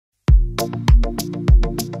Hello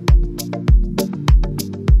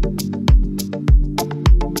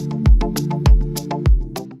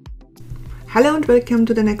and welcome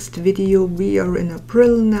to the next video. We are in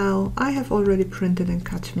April now. I have already printed and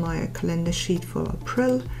cut my calendar sheet for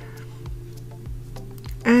April,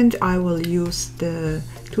 and I will use the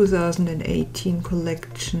 2018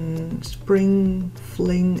 collection Spring,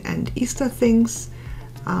 Fling and Easter things.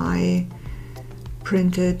 I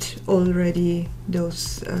printed already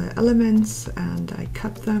those elements and I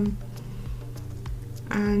cut them.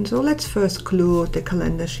 And so let's first glue the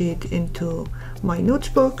calendar sheet into my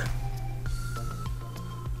notebook.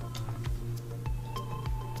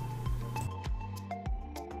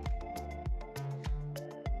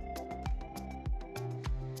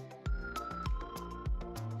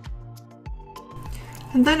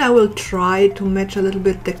 And then I will try to match a little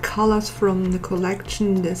bit the colors from the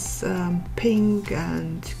collection, this pink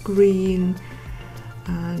and green,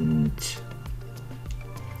 and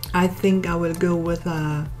I think I will go with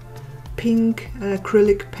a pink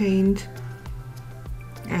acrylic paint,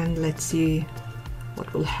 and let's see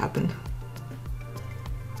what will happen.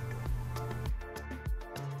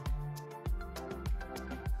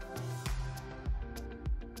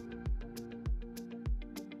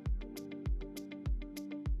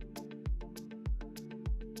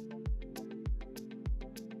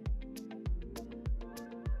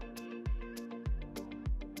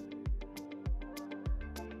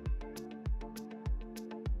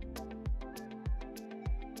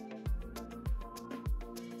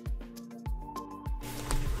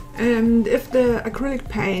 And if the acrylic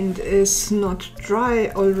paint is not dry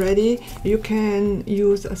already, you can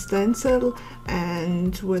use a stencil,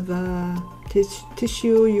 and with a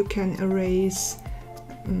tissue you can erase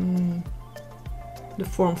the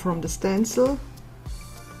form from the stencil.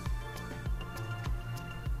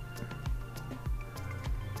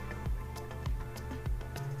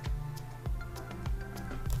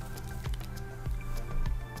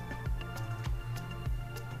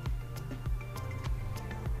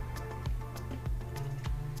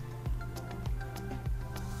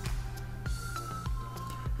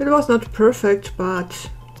 It was not perfect, but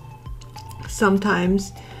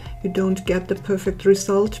sometimes you don't get the perfect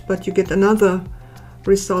result, but you get another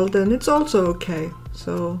result and it's also okay.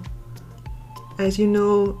 So as you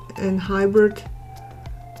know, in hybrid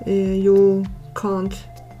you can't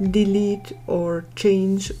delete or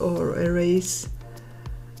change or erase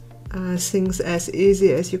things as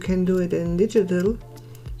easy as you can do it in digital,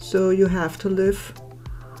 so you have to live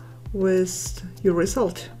with your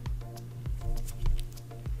result.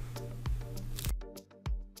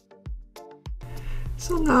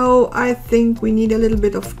 So now I think we need a little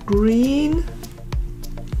bit of green,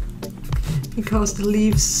 because the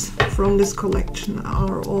leaves from this collection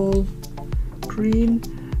are all green,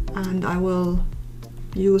 and I will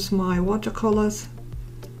use my watercolors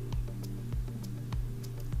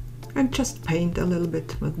and just paint a little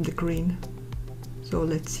bit with the green. So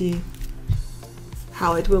let's see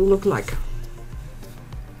how it will look like.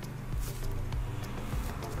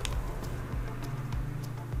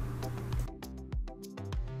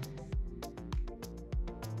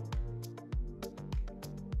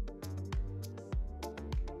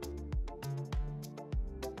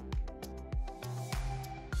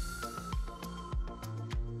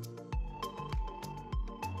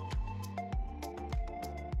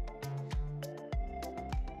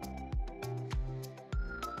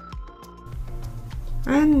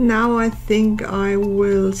 And now I think I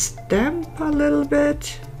will stamp a little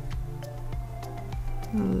bit.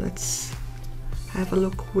 Let's have a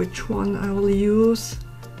look which one I will use,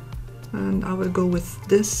 and I will go with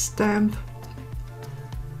this stamp.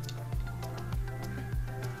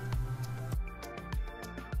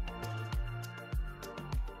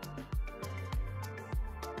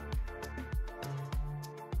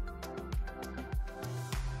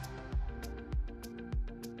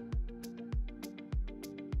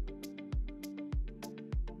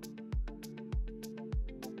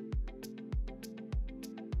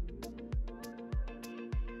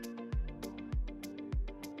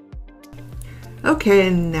 Okay,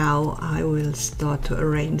 and now I will start to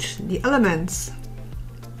arrange the elements.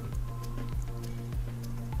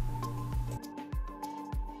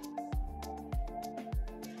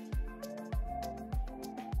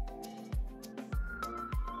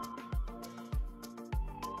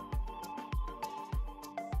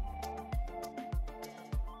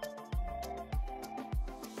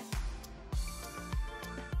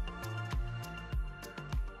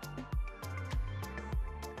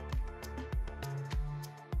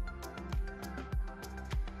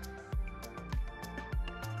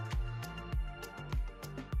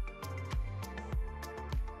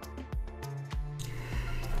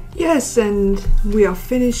 Yes, and we are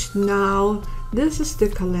finished now. This is the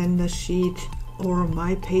calendar sheet or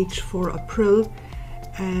my page for April,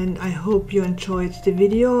 and I hope you enjoyed the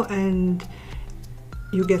video and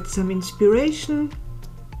you get some inspiration.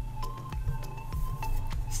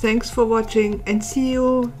 Thanks for watching and see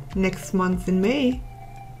you next month in May.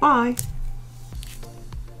 Bye!